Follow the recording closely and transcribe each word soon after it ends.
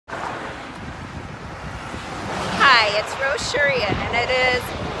It's Rose Shurian, and it is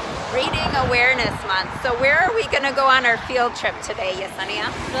Reading Awareness Month. So where are we going to go on our field trip today, Yesenia?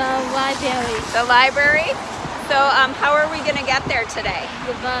 The library. The library? So how are we going to get there today?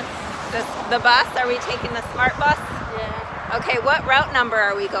 The bus. The bus? Are we taking the smart bus? Yeah. Okay, what route number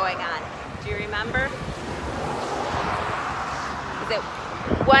are we going on? Do you remember? Is it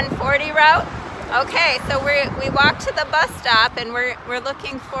 140 route? Okay, so we walked to the bus stop and we're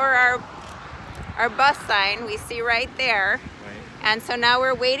looking for our bus sign we see right there. Right. And so now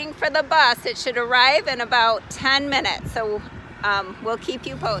we're waiting for the bus. It should arrive in about 10 minutes. So we'll keep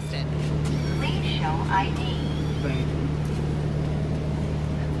you posted. Please show ID. Thank you.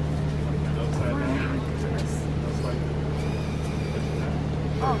 Upside down. Just like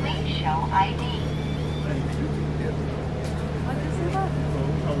that. Please show ID. Thank you. What is it about? So,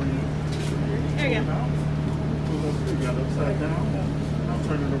 how are you? There you go. Pull up, you got upside down. And I'll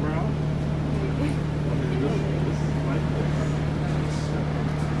turn it around. This is like this.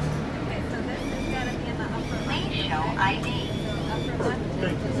 Okay, so this has got to be in the upper Please show ID. upper left.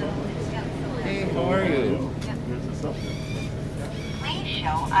 Thank you so much. Hey, how are you? Here's the something. Please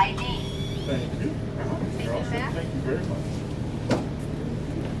show ID. Thank you. You're all set. Thank you very much.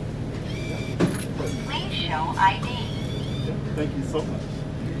 Please show ID. Thank you so much.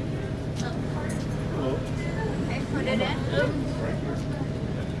 Hello. Okay, put it in. Right here.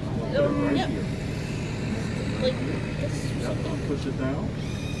 Right Yep. here. Like this. Yep. Push it down.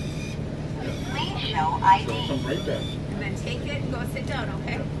 Please show So ID. come right back. And then take it and go sit down,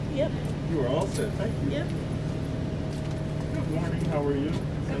 okay? Yep. You are all set. Thank you. Yep. Good morning. How are you?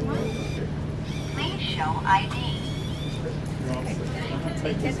 Good morning. Okay. Please show ID. You're all set. Thank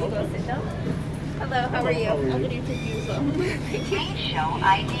Take you it so and go much. sit down. Hello, how are How you? are I'm you? gonna take you some. Please show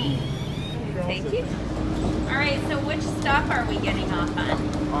ID. Thank you. All right, so which stop are we getting off on?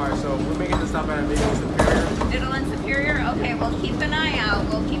 Alright, so we're making the stop at Middle Superior. Middle and Superior? Okay, we'll keep an eye out.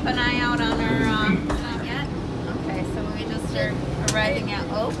 We'll keep an eye out on our, not yet? Okay, so we just are arriving at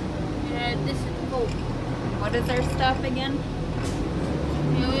Oak. Yeah, this is Hope. What is our stop again?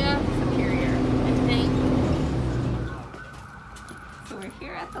 Amelia, Superior. I think. So we're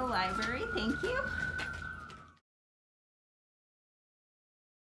here at the library. Thank you.